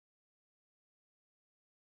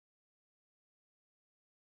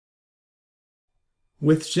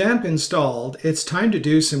With XAMPP installed, it's time to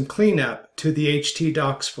do some cleanup to the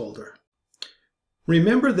htdocs folder.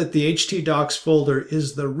 Remember that the htdocs folder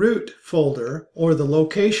is the root folder, or the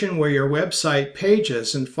location where your website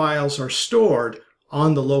pages and files are stored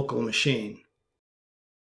on the local machine.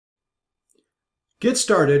 Get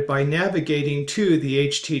started by navigating to the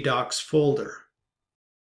htdocs folder.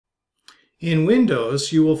 In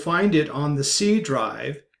Windows, you will find it on the C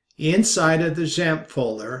drive inside of the XAMPP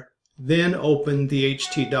folder, then open the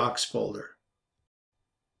htdocs folder.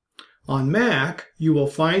 On Mac, you will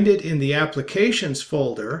find it in the Applications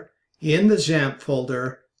folder in the XAMPP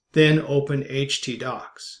folder, then open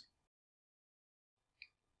htdocs.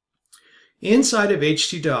 Inside of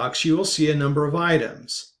htdocs, you will see a number of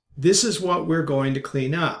items. This is what we're going to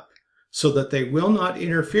clean up, so that they will not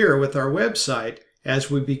interfere with our website as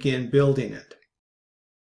we begin building it.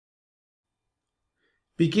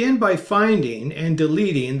 Begin by finding and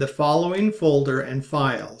deleting the following folder and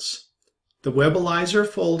files: the Webalizer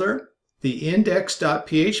folder, the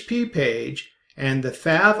index.php page, and the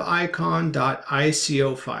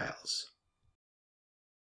favicon.ico files.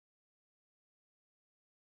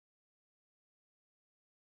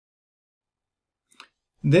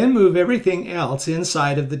 Then move everything else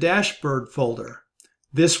inside of the dashboard folder.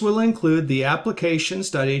 This will include the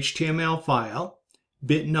applications.html file,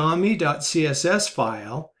 bitnami.css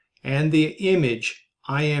file, and the image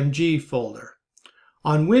img folder.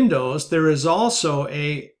 On Windows, there is also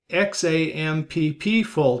a XAMPP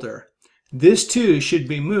folder. This too should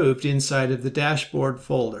be moved inside of the dashboard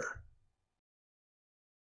folder.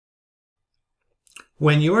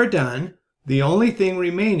 When you are done, the only thing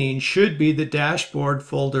remaining should be the dashboard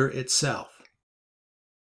folder itself.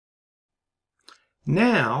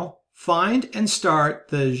 Now, find and start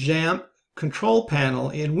the XAMPP control panel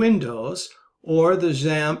in Windows or the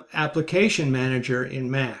XAMPP application manager in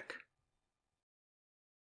Mac.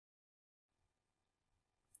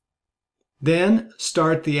 Then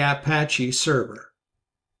start the Apache server.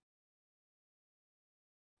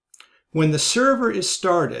 When the server is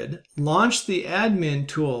started, launch the admin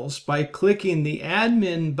tools by clicking the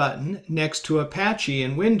admin button next to Apache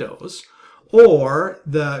in Windows or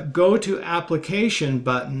the Go to Application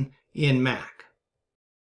button in Mac.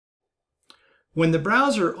 When the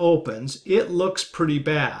browser opens, it looks pretty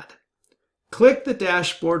bad. Click the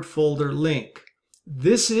dashboard folder link.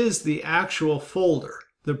 This is the actual folder.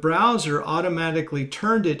 The browser automatically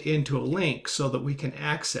turned it into a link so that we can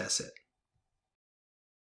access it.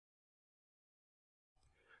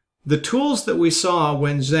 The tools that we saw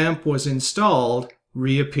when XAMPP was installed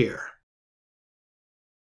reappear.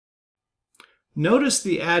 Notice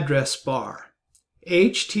the address bar.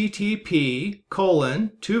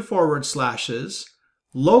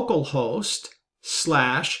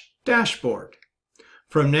 http://localhost/dashboard.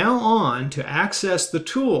 From now on, to access the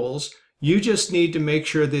tools, you just need to make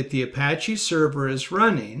sure that the Apache server is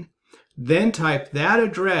running, then type that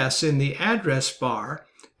address in the address bar,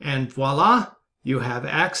 and voila, you have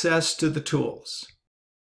access to the tools.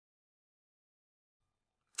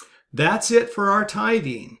 That's it for our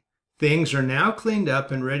tidying. Things are now cleaned up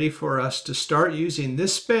and ready for us to start using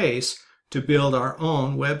this space to build our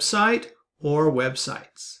own website or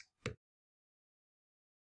websites.